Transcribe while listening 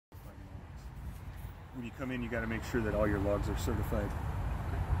when you come in, you got to make sure that all your logs are certified.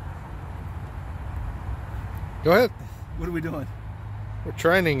 Go ahead. What are we doing? We're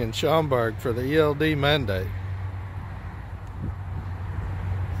training in Schaumburg for the ELD mandate.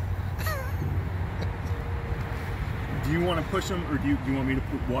 Do you want to push them, or do you want me to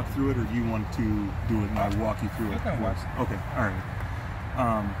walk through it, or do you want to do it and I walk you through it? Okay, all right.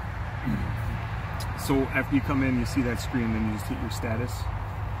 So after you come in, you see that screen, then you just hit your status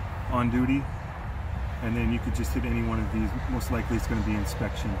on duty, and then you could just hit any one of these. Most likely it's going to be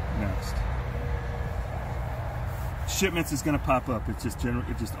inspection next. Shipments is going to pop up. It's just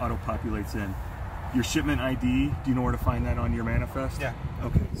it just auto populates in. Your shipment ID, do you know where to find that on your manifest? Yeah.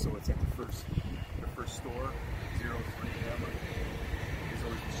 Okay, so it's at the first store, 03M is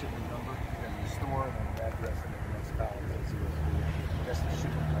always the shipment number, and then your store, and then the address, and then the next column is 03M. That's the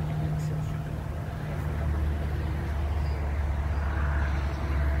shipment ID.